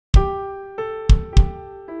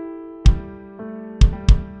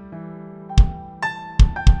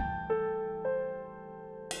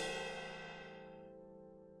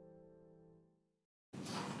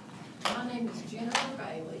is Jennifer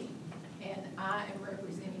Bailey, and I am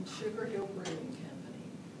representing Sugar Hill Brewing Company.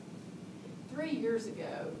 3 years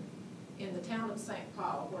ago, in the town of St.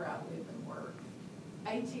 Paul, where I live and work,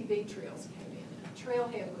 ATV trails came in. A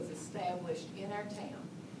trailhead was established in our town,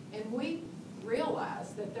 and we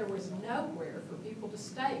realized that there was nowhere for people to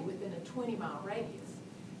stay within a 20-mile radius.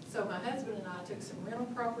 So my husband and I took some rental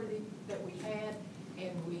property that we had,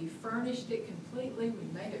 and we furnished it completely. We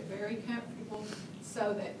made it very comfortable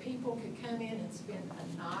so that people could come in and spend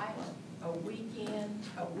a night, a weekend,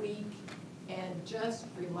 a week, and just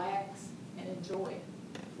relax and enjoy it.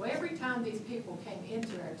 Well, every time these people came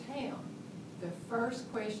into our town, the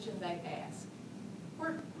first question they asked,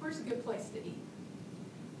 where's a good place to eat?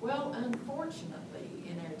 Well, unfortunately,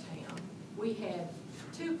 in our town, we had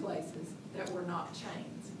 2 places that were not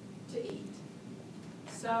chains to eat.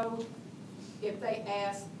 So if they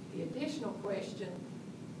asked the additional question,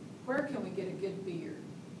 where can we get a good beer?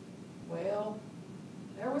 Well,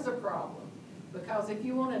 there was a problem, because if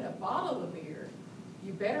you wanted a bottle of beer,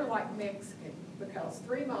 you better like Mexican, because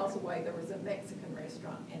 3 miles away there was a Mexican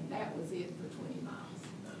restaurant, and that was it for 20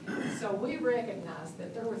 miles. So we recognized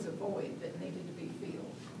that there was a void that needed to be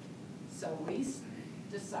filled. So we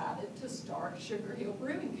decided to start Sugar Hill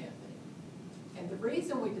Brewing Company. And the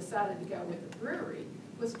reason we decided to go with the brewery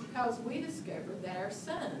was because we discovered that our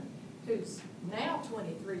son, who's now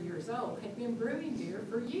 23 years old, had been brewing beer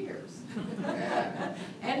for years.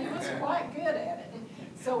 And he was quite good at it.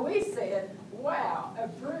 So we said, wow, a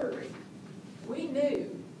brewery. We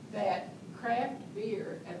knew that craft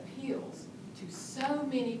beer appeals to so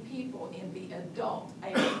many people in the adult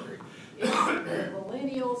age group. It's the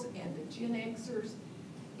millennials and the Gen Xers.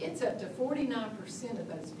 It's up to 49% of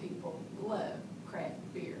those people love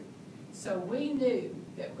craft beer. So we knew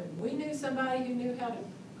that when we knew somebody who knew how to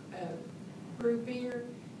brew beer,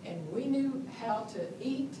 and we knew how to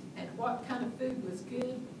eat and what kind of food was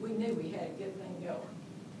good, we knew we had a good thing going.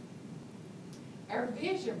 Our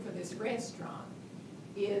vision for this restaurant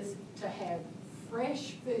is to have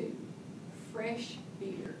fresh food, fresh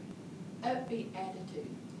beer, upbeat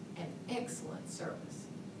attitude, and excellent service.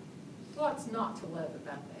 What's not to love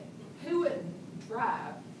about that? Who wouldn't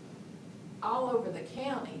drive all over the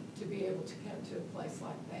county to be able to come to a place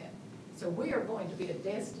like that? So we are going to be a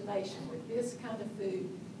destination with this kind of food,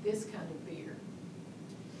 this kind of beer.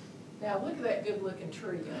 Now look at that good-looking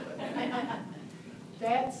tree going.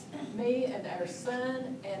 That's me and our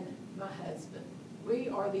son and my husband. We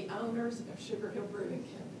are the owners of Sugar Hill Brewing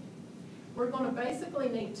Company. We're going to basically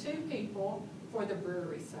need 2 people for the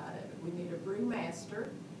brewery side of it. We need a brewmaster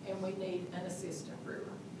and we need an assistant brewer.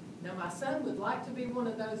 Now my son would like to be one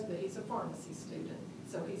of those, but he's a pharmacy student,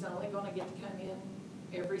 so he's only going to get to come in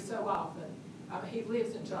every so often. He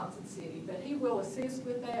lives in Johnson City, but he will assist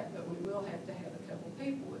with that, but we will have to have a couple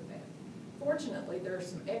people with that. Fortunately, there are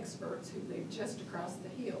some experts who live just across the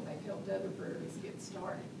hill. They've helped other breweries get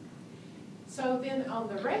started. So then on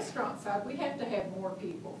the restaurant side, we have to have more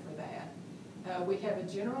people for that. We have a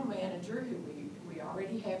general manager who we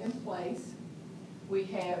already have in place.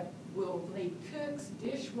 We'll need cooks,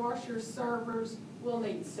 dishwashers, servers. We'll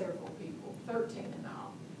need several people, 13 in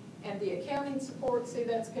all. And the accounting support, see,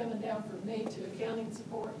 that's coming down from me to accounting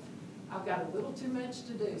support. I've got a little too much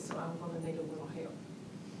to do, so I'm going to need a little help.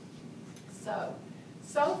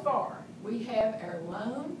 So far, we have our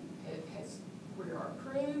loan. We are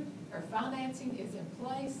approved. Our financing is in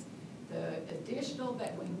place. The additional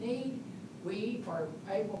that we need, we are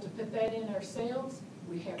able to put that in ourselves.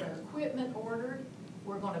 We have our equipment ordered.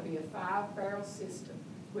 We're going to be a 5-barrel system,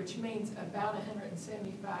 which means about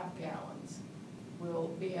 175 gallons will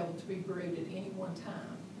be able to be brewed at any one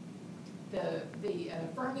time. The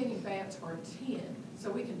fermenting vats are 10, so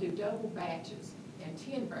we can do double batches, and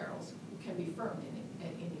 10 barrels can be fermented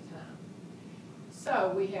at any time.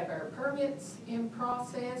 So we have our permits in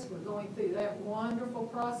process. We're going through that wonderful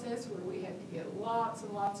process where we have to get lots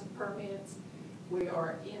and lots of permits. We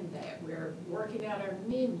are in that. We're working out our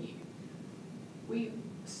menu. We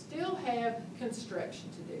still have construction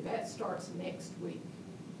to do. That starts next week.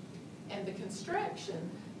 And the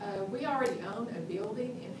construction, we already own a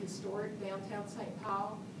building in historic downtown St.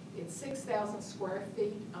 Paul. It's 6,000 square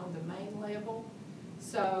feet on the main level.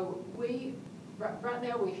 So right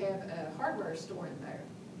now we have a hardware store in there.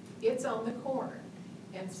 It's on the corner.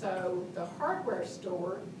 And so the hardware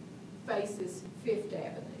store faces 5th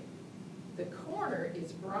Avenue. The corner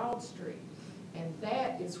is Broad Street. And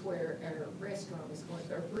that is where our restaurant is going,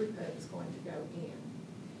 our brew pub is going to go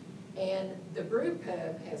in. And the brew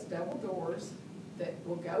pub has double doors that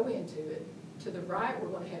will go into it. To the right, we're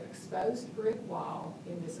going to have exposed brick wall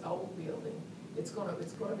in this old building. It's going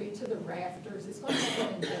to be to the rafters. It's going to have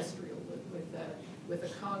an industrial look with with a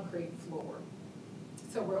concrete floor.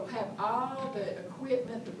 So we'll have all the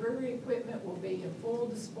equipment, the brewery equipment will be in full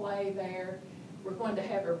display there. We're going to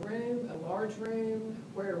have a room, a large room,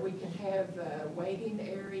 where we can have a waiting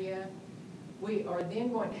area. We are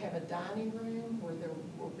then going to have a dining room where there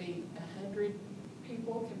will be 100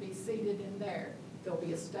 people can be seated in there. There'll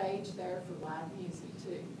be a stage there for live music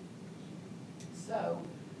too. So,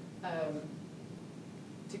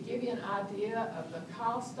 to give you an idea of the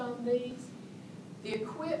cost on these, the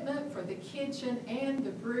equipment for the kitchen and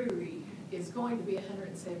the brewery is going to be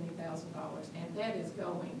 $170,000, and that is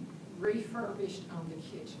going refurbished on the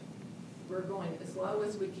kitchen. We're going as low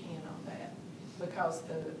as we can on that because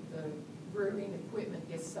the brewing equipment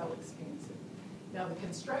is so expensive. Now the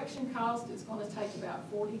construction cost is going to take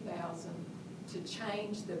about $40,000 to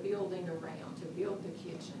change the building around, to build the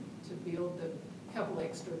kitchen, to build the couple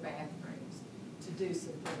extra bathrooms, to do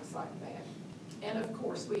some things like that. And of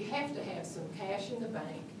course, we have to have some cash in the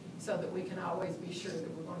bank so that we can always be sure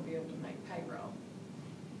that we're going to be able to make payroll.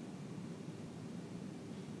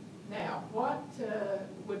 Now, what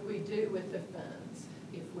would we do with the funds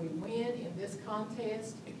if we win in this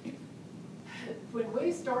contest? When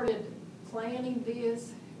we started planning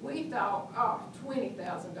this, we thought, oh,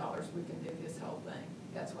 $20,000 we can do this whole thing.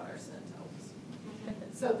 That's what our son told us.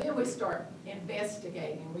 So then we start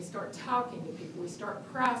investigating, we start talking to people, we start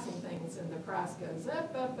pricing things, and the price goes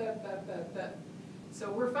up, up, up, up, up, up. So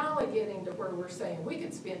we're finally getting to where we're saying we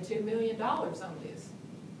could spend $2 million on this.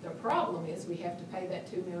 The problem is we have to pay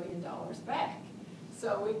that $2 million back.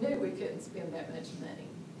 So we knew we couldn't spend that much money.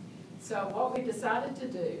 So what we decided to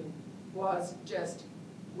do was just,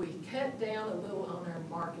 we cut down a little on our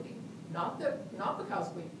marketing. Not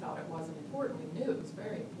because we thought it wasn't important, we knew it was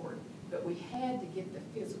very important, but we had to get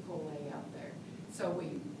the physical layout there. So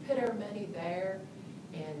we put our money there,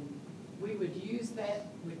 and we would use that,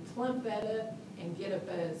 we'd plump that up and get a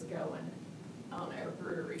buzz going on our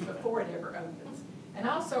brewery before it ever opens. And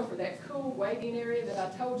also for that cool waiting area that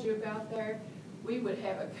I told you about there, we would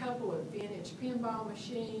have a couple of vintage pinball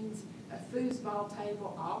machines, a foosball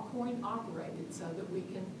table, all coin operated so that we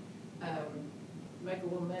can make a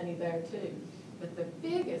little money there too. But the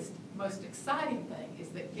biggest, most exciting thing is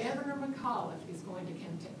that Governor McAuliffe is going to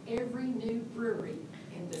come to every new brewery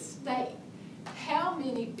in the state. How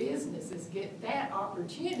many businesses get that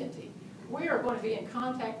opportunity? We are going to be in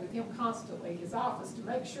contact with him constantly, his office, to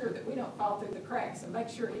make sure that we don't fall through the cracks and make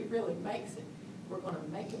sure he really makes it. We're going to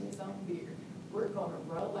make him his own beer. We're going to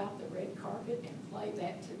roll out the red carpet and play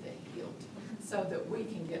that to the hilt so that we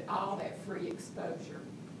can get all that free exposure.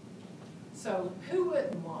 So who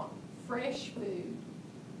wouldn't want fresh food,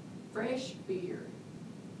 fresh beer,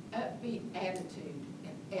 upbeat attitude,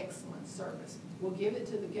 and excellent service? We'll give it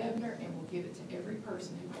to the governor, and we'll give it to every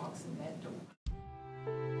person who walks in that